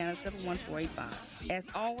71485. As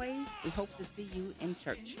always, we hope to see you in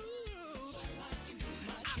church.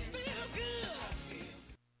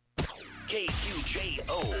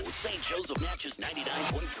 KQJO, St. Joseph Natchez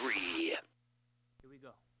 99.3. Here we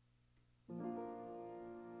go.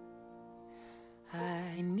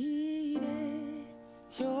 I needed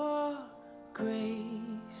your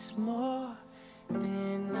grace more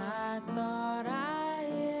than I thought I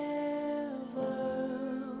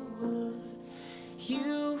ever would.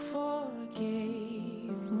 You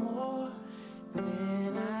forgave more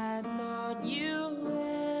than I thought you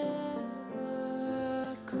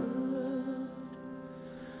ever could.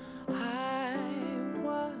 I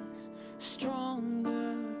was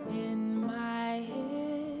stronger in my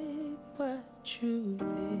head, but truth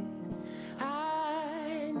is,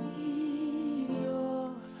 I need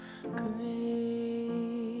your grace.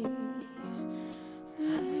 I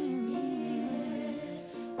need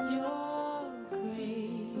your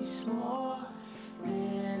grace more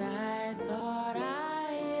than I thought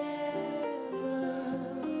I ever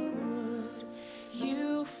would.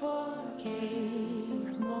 You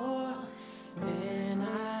forgave more than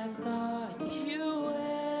I thought you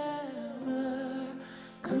ever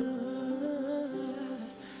could.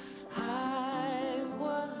 I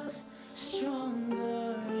was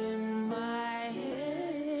stronger in my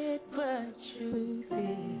head, but truth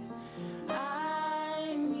is,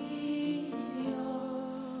 I need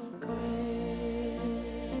your grace.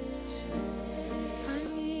 I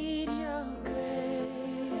need your grace.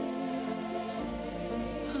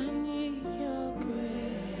 I need your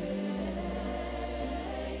grace.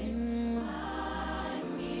 I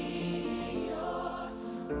need your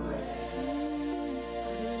grace.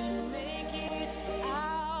 Couldn't make it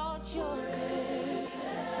out your grace.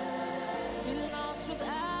 Been lost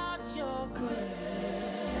without your grace.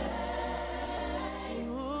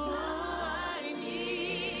 Ooh, I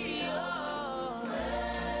need your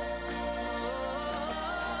grace.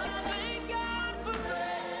 Thank God for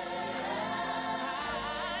grace.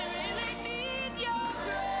 I really need your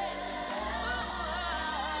grace.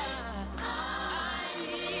 I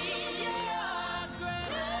need your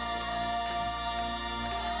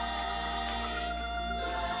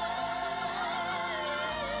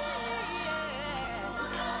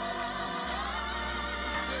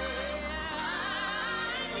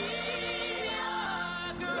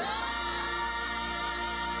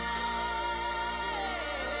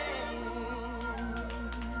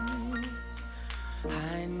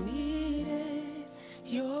I needed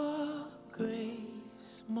your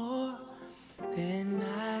grace more than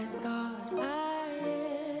I thought I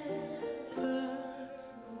ever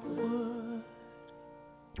would.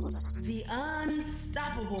 The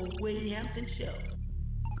Unstoppable Wade Hampton Show.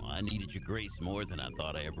 I needed your grace more than I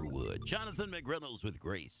thought I ever would. Jonathan McReynolds with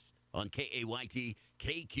Grace on KAYT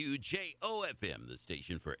KQJO-FM, the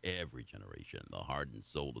station for every generation, the heart and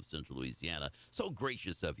soul of Central Louisiana. So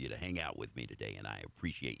gracious of you to hang out with me today, and I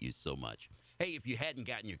appreciate you so much. Hey, if you hadn't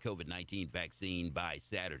gotten your COVID-19 vaccine by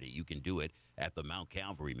Saturday, you can do it at the Mount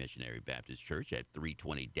Calvary Missionary Baptist Church at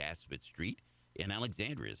 320 Daspit Street in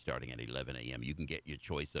Alexandria starting at 11 a.m. You can get your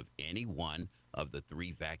choice of any one of the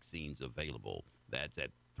 3 vaccines available. That's at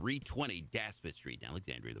 320 Daspit Street in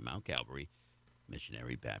Alexandria, the Mount Calvary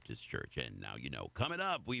Missionary Baptist Church. And now you know, coming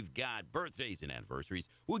up, we've got birthdays and anniversaries.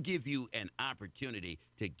 We'll give you an opportunity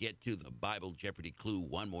to get to the Bible Jeopardy clue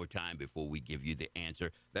one more time before we give you the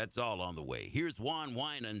answer. That's all on the way. Here's Juan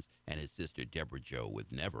Winans and his sister Deborah Jo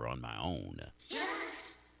with Never on My Own.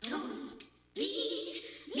 Just don't leave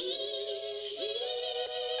me.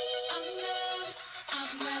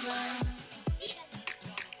 I'm never.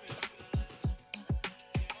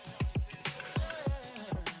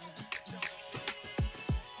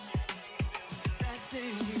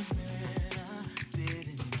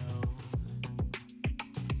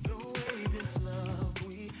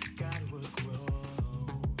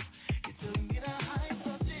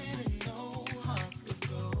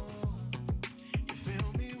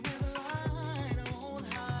 Fill me with love.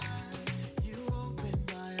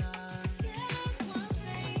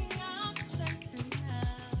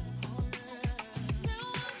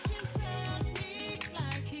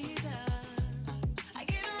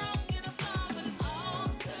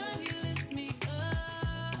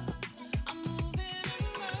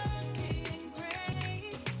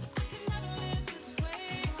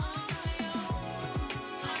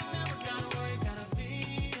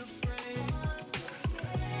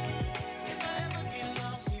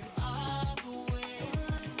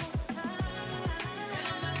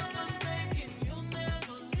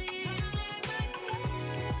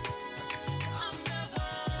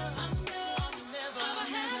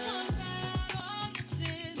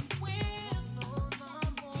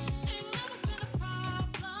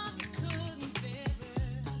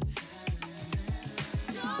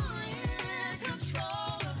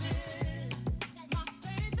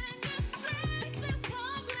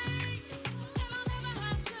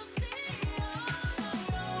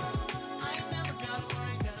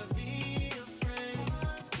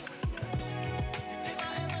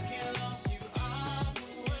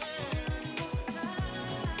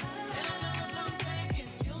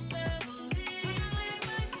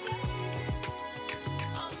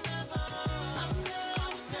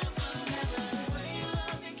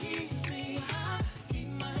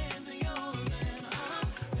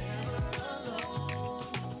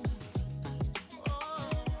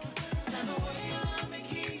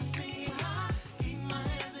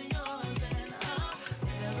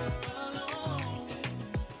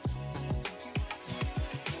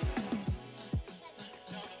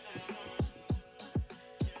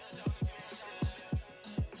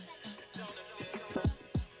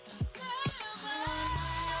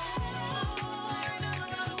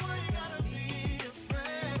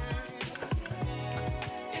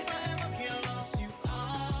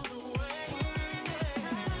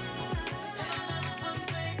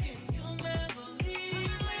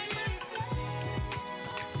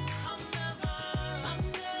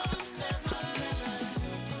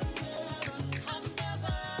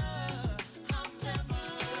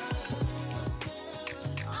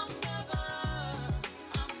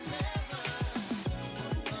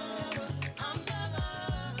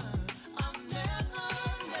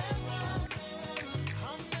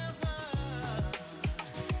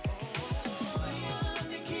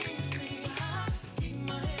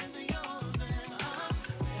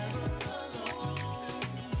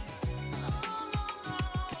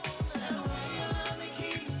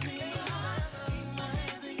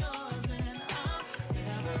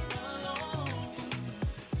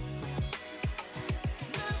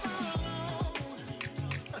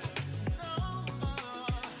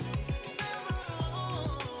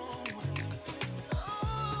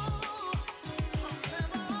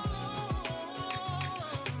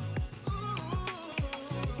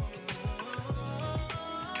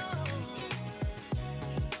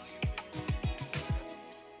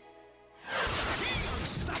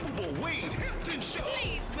 Wade Hampton Show.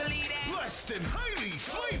 Please believe that. Blessed and highly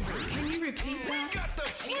flavored. Can you repeat We that? got the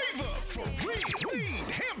flavor for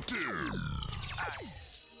Wade Hampton. I'm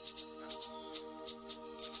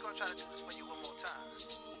gonna try to do this for you one more time.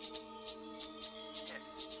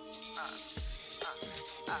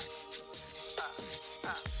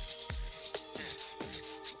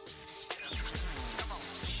 Come on.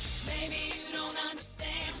 Baby, you don't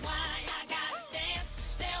understand why I gotta dance.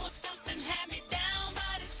 There was something had me down,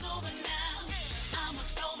 but it's over now. I'ma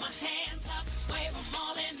throw my hands up, wave them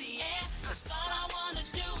all in the air. 'Cause all I wanna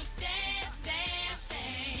do is dance, dance,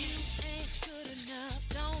 dance. You ain't good enough,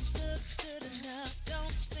 don't look good enough,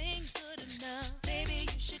 don't sing good enough. Baby,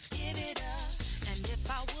 you should give it up. And if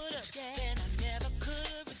I would've, then I never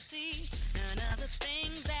could've received none of the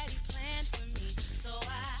things that he planned for me. So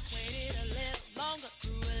I waited a little longer,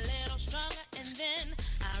 grew a little stronger, and then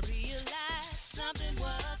I realized something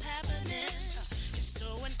was happening. It's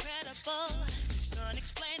so incredible, it's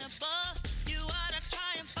unexplainable. You ought to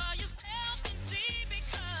try and for yourself and see,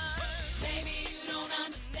 because baby, you don't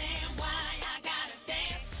understand why I gotta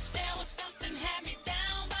dance. There was something had me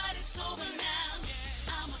down, but it's over now.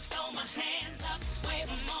 I'ma throw my hands up, wave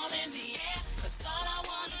them all in the air. 'Cause all I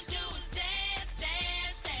wanna do is dance,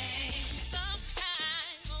 dance, dance.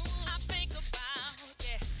 Sometimes I think about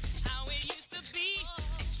how it used to be.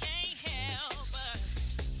 I can't help but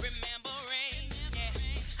remembering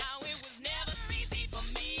how it was never easy for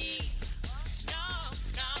me. No,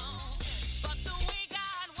 no. But the way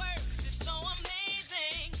God works is so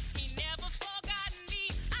amazing. He never forgot me.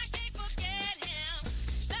 I can't forget him.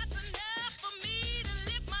 That's enough for me to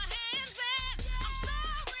lift my hands and I'm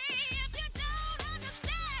sorry if you don't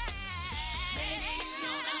understand. Baby, you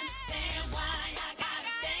don't understand why I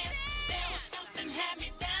gotta dance. There was something had me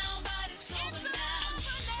down, but it's over now.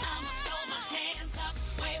 I'ma throw my hands up,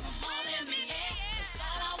 wave them all in the air. 'Cause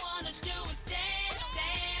all I wanna do is dance,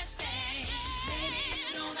 dance, dance. Baby, you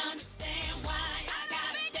don't understand why I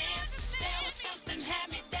gotta dance. There was something had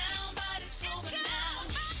me down, but it's over now.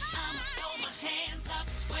 I'ma throw my hands up,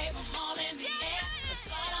 wave them all in the air. 'Cause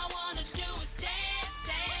all I wanna do is dance,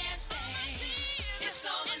 dance, dance. It's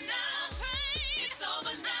over now. It's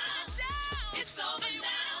over now. It's over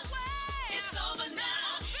now. It's over now.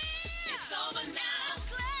 It's over now.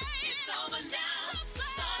 It's over now.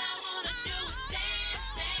 'Cause all I wanna do is dance,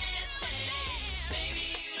 dance, dance. Baby,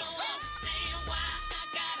 you don't understand why I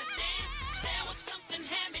gotta dance. There was something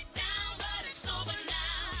had me down, but it's over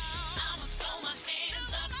now. I'ma throw my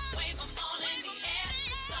hands up, wave them all in the air.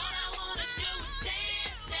 'Cause all I wanna do is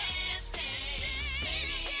dance, dance, dance.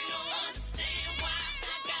 Baby, you don't understand why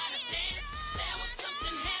I gotta dance. There was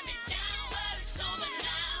something had me down, but it's over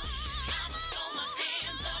now. I'ma throw my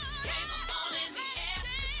hands up, wave them all in the air.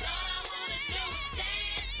 'Cause all I wanna do is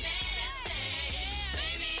dance, dance, dance.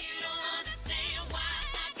 Baby, you don't understand why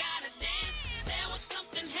I gotta dance. There was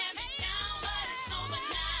something had me down, but it's over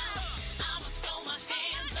now. I'ma throw my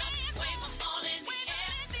hands up, wave them all in the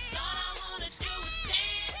air. 'Cause all I wanna do is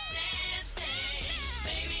dance, dance, dance.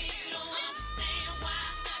 Baby, you don't understand why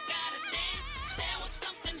I gotta dance. There was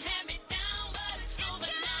something had me down, but it's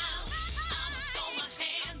over now. I'ma throw my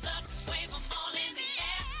hands up, wave them all in the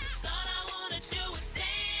air. 'Cause all I wanna do is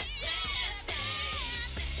dance, dance,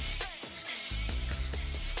 dance.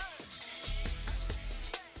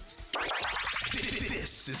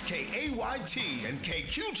 This is KAYT and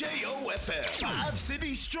KQJOFM. 5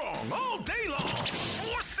 cities strong all day long.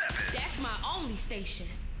 4-7. That's my only station.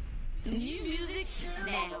 New music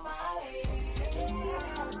now.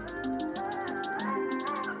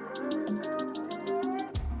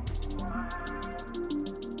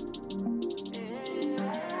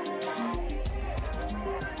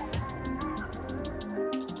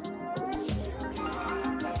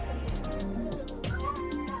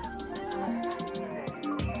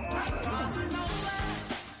 Crossing over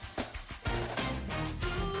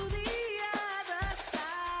to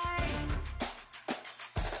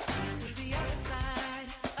the other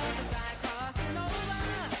side, crossing over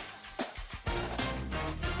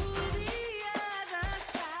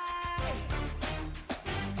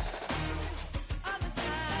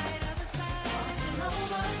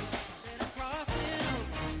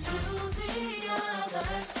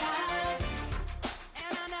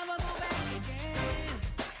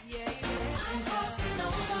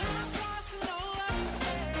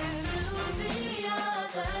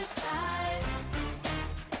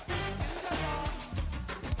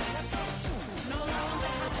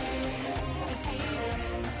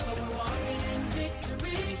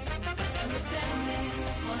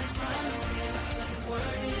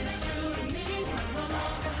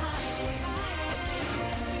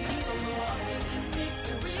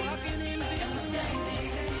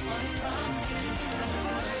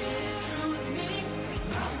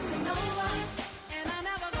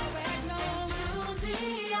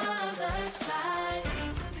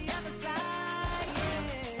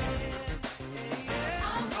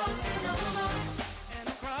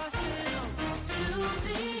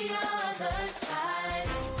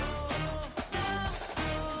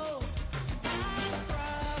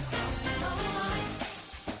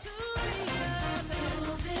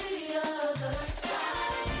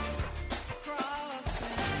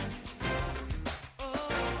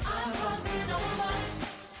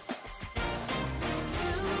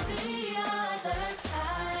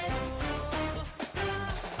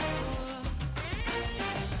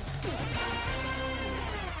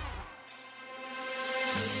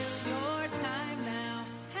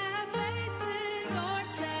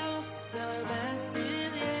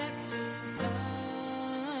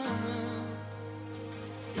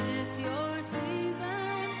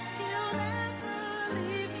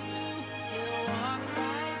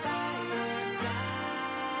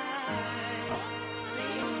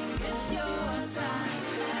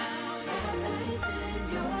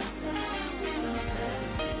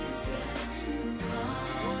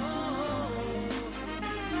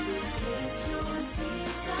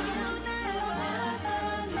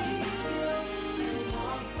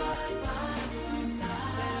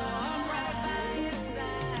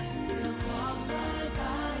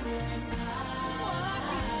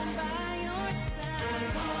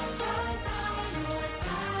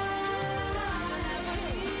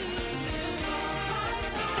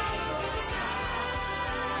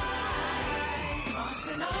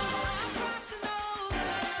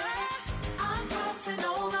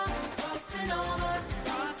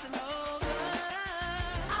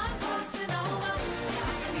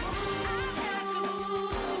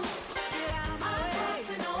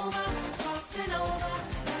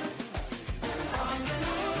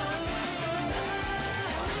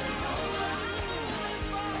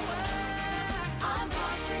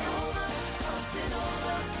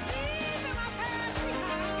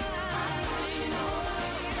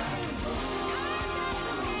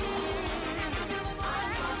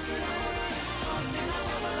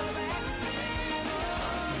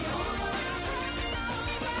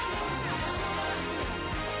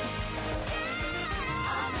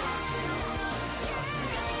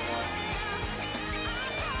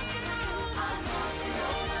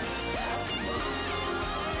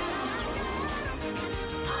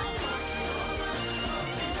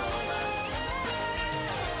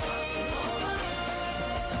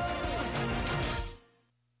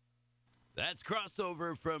That's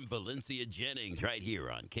Crossover from Valencia Jennings right here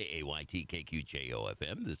on KAYT KQJO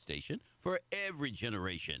FM, the station for every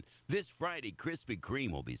generation. This Friday, Krispy Kreme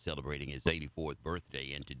will be celebrating its 84th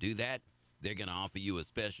birthday, and to do that, they're going to offer you a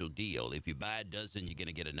special deal. If you buy a dozen, you're going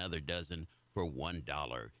to get another dozen for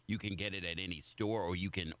 $1. You can get it at any store, or you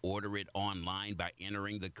can order it online by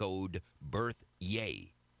entering the code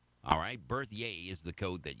BIRTHYAY. All right, BIRTHYAY is the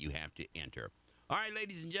code that you have to enter. All right,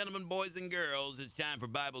 ladies and gentlemen, boys and girls, it's time for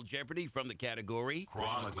Bible Jeopardy from the category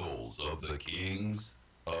Chronicles of the Kings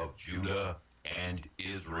of Judah and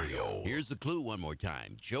Israel. Here's the clue one more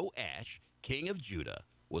time. Joash, king of Judah,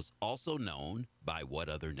 was also known by what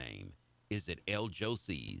other name? Is it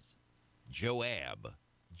El-Joses, Joab,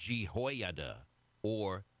 Jehoiada,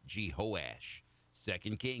 or Jehoash?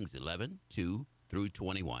 2 Kings 11, 2 through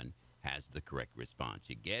 21 has the correct response.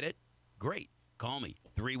 You get it? Great. Call me,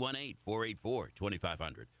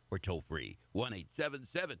 318-484-2500, or toll free,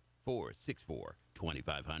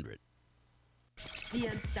 1-877-464-2500. The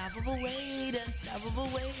unstoppable Wade, unstoppable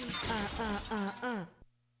Wade.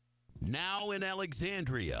 Now in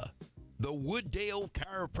Alexandria, the Wooddale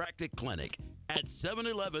Chiropractic Clinic at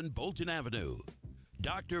 711 Bolton Avenue.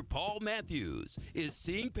 Dr. Paul Matthews is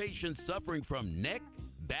seeing patients suffering from neck,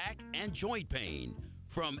 back, and joint pain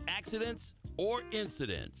from accidents or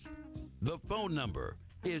incidents. The phone number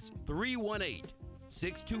is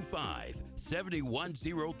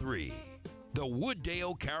 318-625-7103. The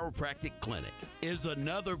Wooddale Chiropractic Clinic is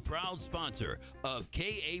another proud sponsor of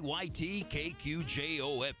KAYT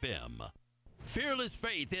KQJO FM. Fearless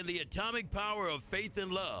Faith in the Atomic Power of Faith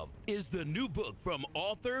and Love is the new book from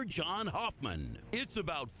author John Hoffman. It's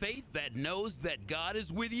about faith that knows that God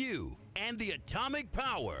is with you and the atomic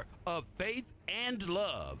power of faith and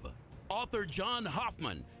love. Author John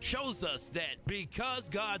Hoffman shows us that because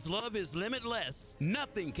God's love is limitless,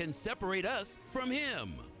 nothing can separate us from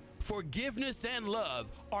Him. Forgiveness and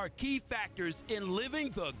love are key factors in living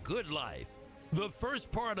the good life. The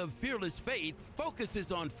first part of Fearless Faith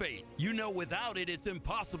focuses on faith. You know, without it, it's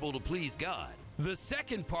impossible to please God. The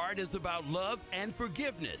second part is about love and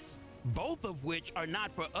forgiveness, both of which are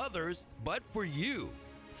not for others, but for you.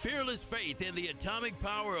 Fearless Faith in the Atomic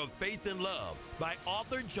Power of Faith and Love by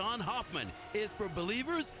author John Hoffman is for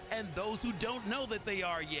believers and those who don't know that they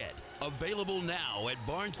are yet. Available now at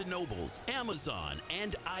Barnes & Noble's, Amazon,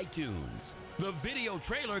 and iTunes. The video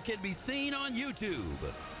trailer can be seen on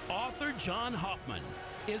YouTube. Author John Hoffman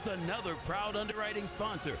is another proud underwriting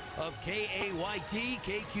sponsor of KAYT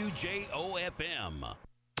KQJO FM.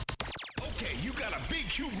 Okay, you got a big,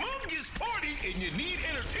 humongous party and you need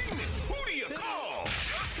entertainment. Who do you call?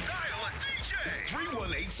 Just dial a DJ.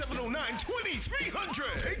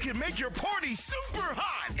 318-709-2300. They can make your party super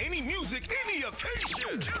hot. Any music, any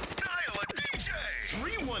occasion. Just dial a DJ.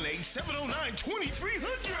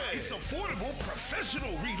 318-709-2300. It's affordable,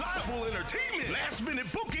 professional, reliable entertainment. Last minute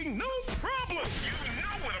booking, no problem. You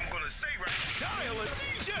know what I'm going to say, right? Dial a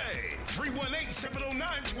DJ.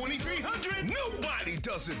 318-709-2300. Nobody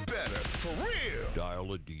does it better. For real.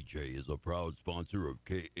 Dial a DJ is a proud sponsor of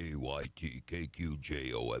KAYT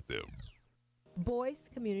KQJO FM. Boyce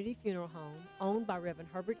Community Funeral Home, owned by Reverend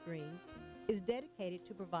Herbert Green, is dedicated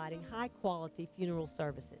to providing high-quality funeral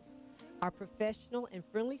services. Our professional and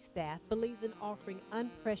friendly staff believes in offering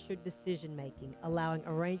unpressured decision-making, allowing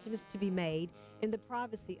arrangements to be made in the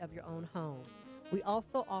privacy of your own home. We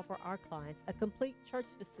also offer our clients a complete church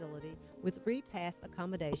facility with repass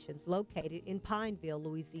accommodations located in Pineville,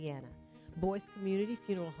 Louisiana. Boyce Community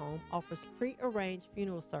Funeral Home offers pre-arranged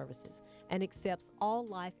funeral services and accepts all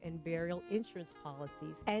life and burial insurance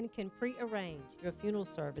policies and can pre-arrange your funeral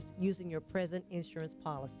service using your present insurance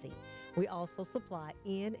policy. We also supply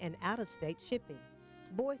in- and out-of-state shipping.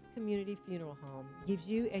 Boyce Community Funeral Home gives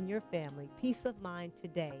you and your family peace of mind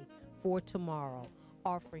today for tomorrow,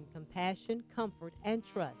 offering compassion, comfort, and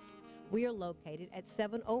trust. We are located at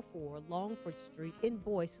 704 Longford Street in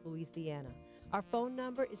Boyce, Louisiana. Our phone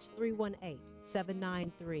number is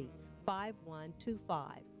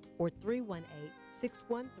 318-793-5125 or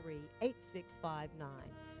 318-613-8659.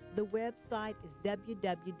 The website is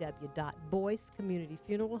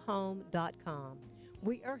www.boycecommunityfuneralhome.com.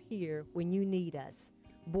 We are here when you need us.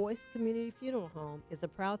 Boyce Community Funeral Home is a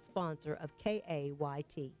proud sponsor of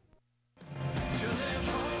KAYT.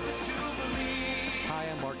 Hi,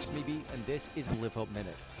 I'm Mark Smeby, and this is Live Hope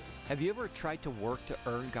Minute. Have you ever tried to work to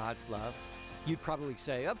earn God's love? You'd probably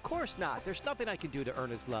say, of course not. There's nothing I can do to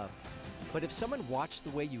earn His love. But if someone watched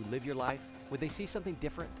the way you live your life, would they see something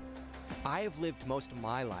different? I have lived most of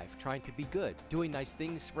my life trying to be good, doing nice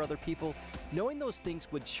things for other people, knowing those things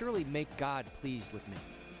would surely make God pleased with me.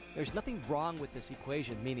 There's nothing wrong with this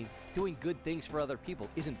equation, meaning doing good things for other people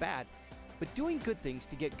isn't bad. But doing good things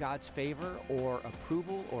to get God's favor or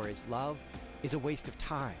approval or His love is a waste of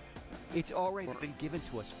time. It's already been given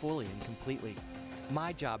to us fully and completely.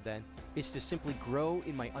 My job then is to simply grow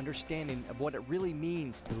in my understanding of what it really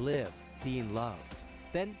means to live being loved.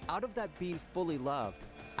 Then, out of that being fully loved,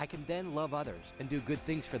 I can then love others and do good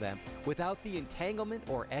things for them without the entanglement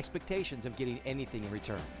or expectations of getting anything in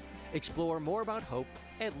return. Explore more about hope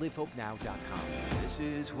at livehopenow.com. This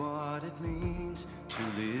is what it means to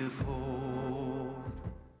live hope.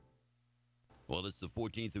 Well, it's the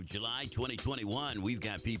 14th of July, 2021. We've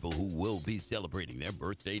got people who will be celebrating their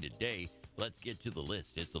birthday today. Let's get to the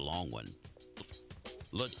list. It's a long one.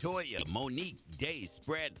 Latoya Monique Day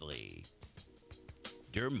Spradley.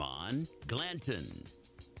 Dermon Glanton.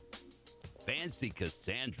 Fancy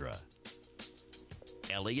Cassandra.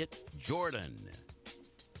 Elliot Jordan.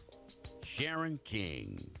 Sharon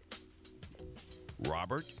King.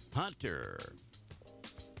 Robert Hunter.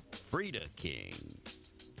 Frida King.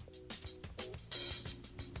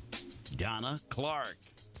 Donna Clark.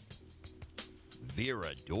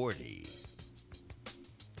 Vera Doherty.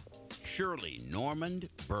 Shirley Normand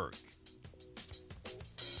Burke.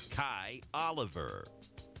 Kai Oliver.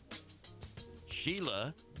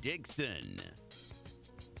 Sheila Dixon.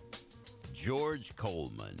 George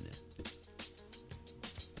Coleman.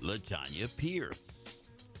 Latanya Pierce.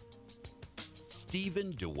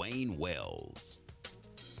 Stephen Dwayne Wells.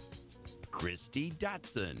 Christy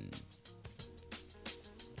Dotson.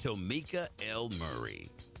 Tomika L. Murray.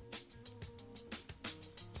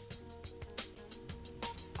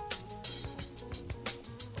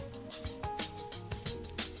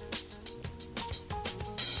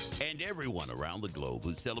 And everyone around the globe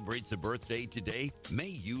who celebrates a birthday today, may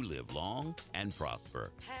you live long and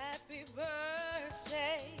prosper. Happy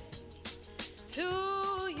birthday to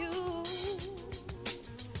you.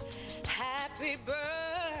 Happy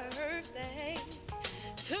birthday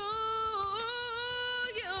to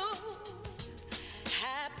you.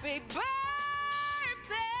 Happy birthday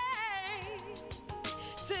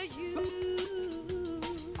to you.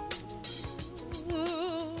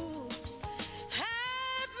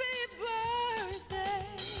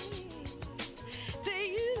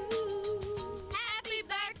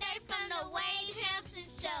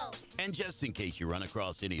 And just in case you run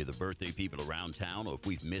across any of the birthday people around town, or if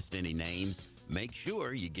we've missed any names, make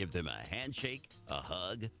sure you give them a handshake, a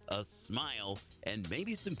hug, a smile, and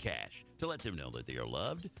maybe some cash to let them know that they are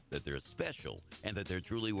loved, that they're special, and that they're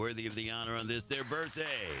truly worthy of the honor on this, their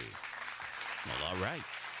birthday. Well, all right.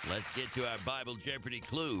 Let's get to our Bible Jeopardy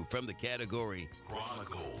clue from the category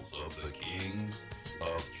Chronicles of the Kings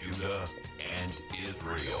of Judah and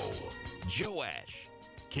Israel. Joash,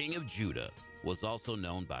 king of Judah, was also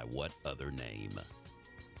known by what other name?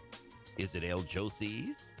 Is it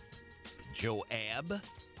El-Joses, Joab,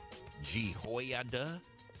 Jehoiada,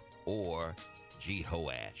 or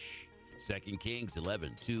Jehoash? 2 Kings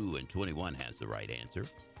 11:2 and 21 has the right answer.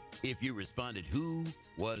 If you responded, who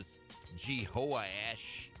was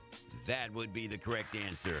Jehoash, that would be the correct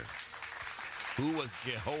answer. Who was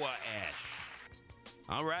Jehoash?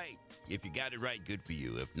 All right. If you got it right, good for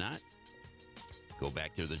you. If not, go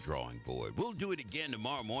back to the drawing board. We'll do it again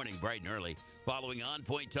tomorrow morning, bright and early, following On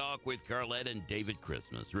Point Talk with Carlette and David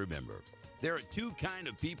Christmas. Remember, there are two kinds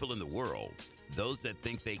of people in the world, those that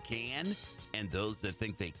think they can and those that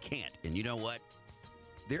think they can't. And you know what?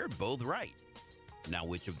 They're both right. Now,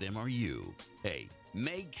 which of them are you? Hey,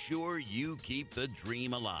 make sure you keep the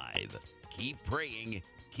dream alive. Keep praying,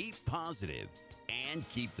 keep positive, and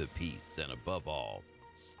keep the peace. And above all,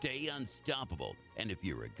 stay unstoppable. And if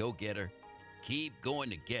you're a go-getter, keep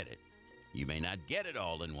going to get it. You may not get it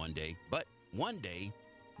all in one day, but one day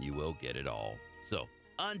you will get it all. So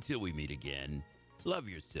until we meet again, love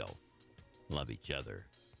yourself, love each other,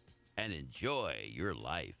 and enjoy your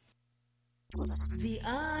life. The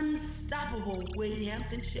Unstoppable Wade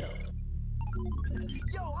Hampton Show.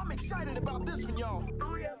 Yo, I'm excited about this one, y'all.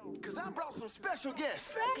 Cause I brought some special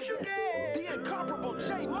guests. The incomparable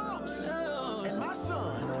Jay Mouse and my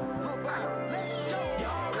son, Lil Byron. Let's go.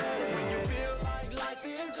 Y'all ready? When you feel like life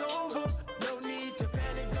is over, no need to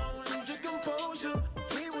panic, don't lose your composure.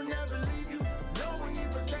 He will never leave you, no one he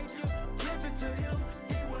forsake you. Give it to him,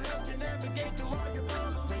 he will help you navigate through all your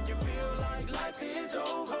problems. When you feel like life is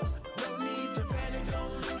over, no need to panic,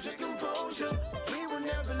 don't lose your composure. He will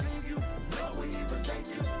never leave you, no one he forsake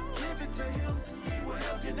you. Give it to him, he will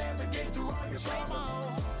help you navigate through all your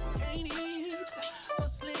problems. Can't eat or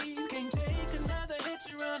sleep, can't take another hit,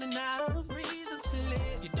 you're running out of reasons to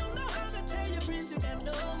live. You don't know how to tell your friends, you got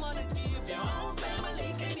no more to give. Your own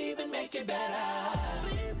family can't even make it better.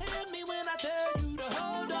 Please help me when I tell you to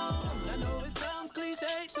hold on. I know it sounds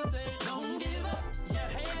cliche to say way. Don't give up. Your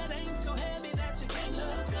head ain't so heavy that you can't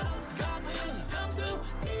look up. God will come through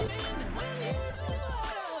even when it's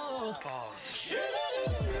low. Pause.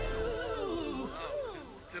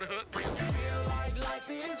 To the hook. When you feel like life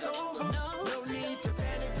is over, no need to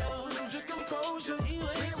panic, don't lose your composure. He will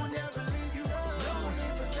never leave you, no,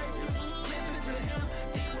 he'll forsake you. Give it to him,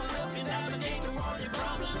 he will help you navigate through all your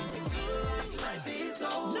problems. When you feel like life is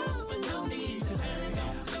over, no need to panic,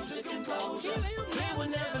 don't lose your composure. He will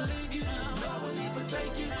never leave you, nor will he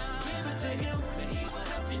forsake you. Give it to him, and he will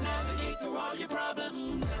help you navigate through all your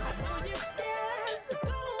problems. I know you're scared, but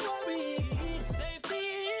don't worry.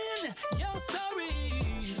 Safety in your story.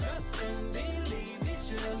 Trust and believe he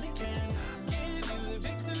surely can give you the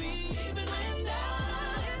victory. Even when the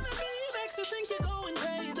enemy makes you think you're going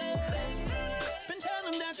crazy, stand up and tell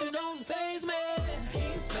him that you don't faze me.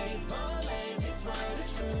 He's faithful and his word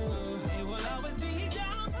is true. He will always be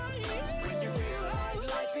down for you. When you feel like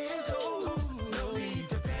life is over, no need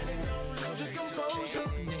to panic, don't lose your composure.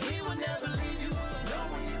 He will never leave you, no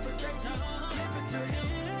will he forsake you. Give it to him,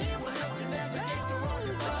 he will help you navigate through all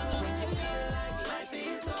your problems. When you feel like life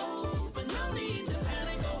is over, no need to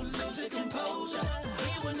panic, don't lose your composure.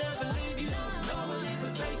 He will never leave you, no will he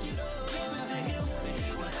forsake you. Give it to him, and he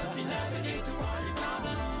will help you navigate through all your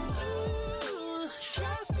problems. Ooh,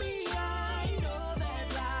 trust me, I know that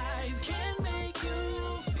life can make you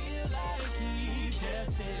feel like he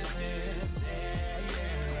just isn't there,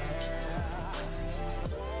 yeah.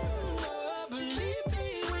 Ooh, believe me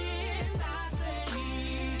when I say he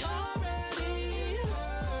already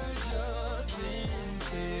heard your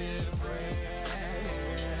sincere prayer.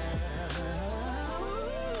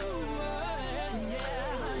 Ooh, yeah,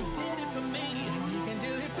 he did it for me, he can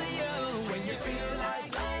do it for you. When you feel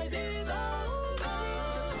like life is over,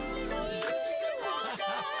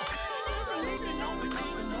 never leave you, no, no,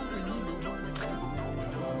 no, no, no, no,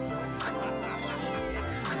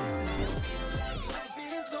 life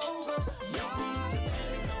is over. You need to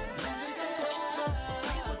panic, don't lose your composure.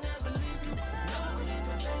 He will never leave you, no will he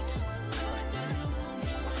forsake you. Give it to him,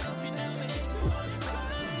 he will help you navigate through all your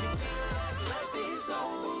problems. You feel like life is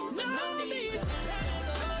over, no need to panic,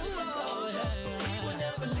 don't lose your composure. He will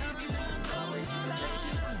never leave you, no will he forsake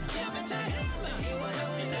you. Give it to him, and he will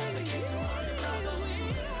help you navigate through all your problems.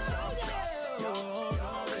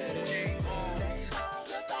 Y'all ready? J-Bones.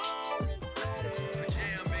 The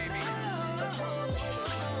jam, baby.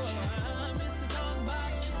 Mr.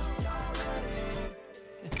 Dogbox.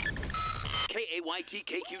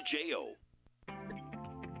 KAYT-KQJO.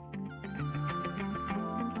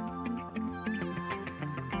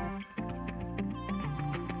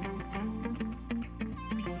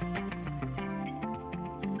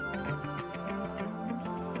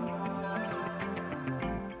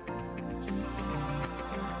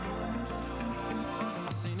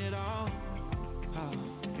 I've seen it all. Oh,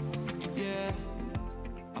 yeah.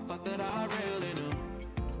 I thought that I really knew.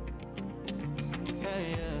 Yeah,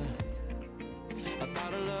 yeah. I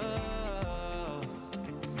thought of love.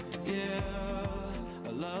 Yeah.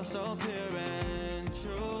 A love so pure and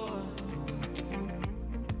true.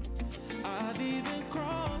 I've even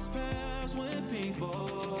crossed paths with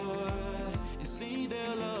people and seen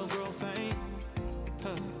their love grow faint.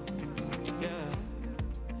 Huh. Yeah.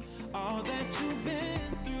 All that you've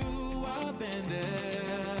been through, I've been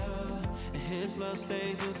there. And his love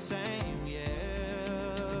stays the same, yeah.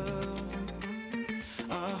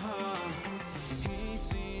 He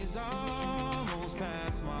sees almost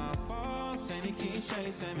past my faults and he keeps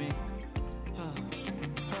chasing me.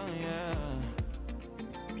 Yeah.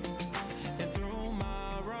 And through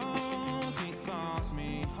my wrongs, he calls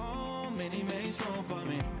me home and he makes room for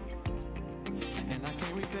me. And I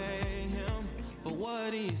can't repay him for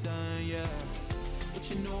what he's done, yeah. What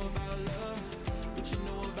you know about love? What you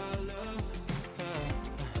know about love?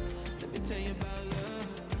 Let me tell you about love.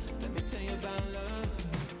 Let me tell you about love,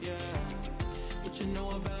 yeah. What you know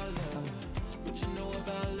about love? What you know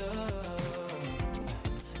about love?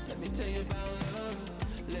 Let me tell you about love.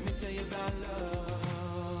 Let me tell you about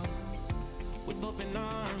love. With open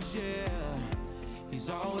arms, yeah. He's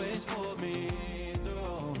always pulled me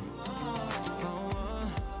through.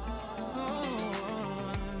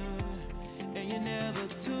 And you're never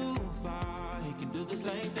too far. He can do the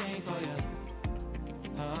same thing